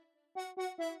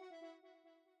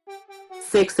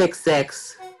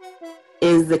666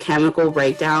 is the chemical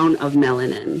breakdown of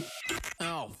melanin.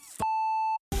 Oh,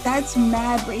 That's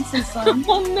mad racist, son.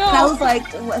 Oh no! And I was like,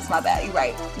 oh, that's my bad. You're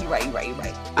right.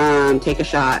 Take a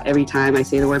shot every time I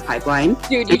say the word pipeline.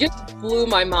 Dude, you just blew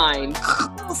my mind.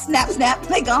 Snap,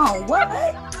 they gone. What?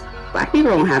 Black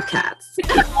people don't have cats.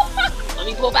 Let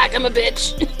me pull back. I'm a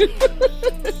bitch.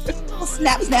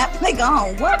 Snap, they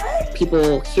gone. What?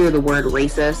 People hear the word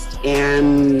racist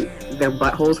and their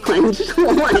buttholes clench.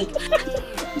 Like,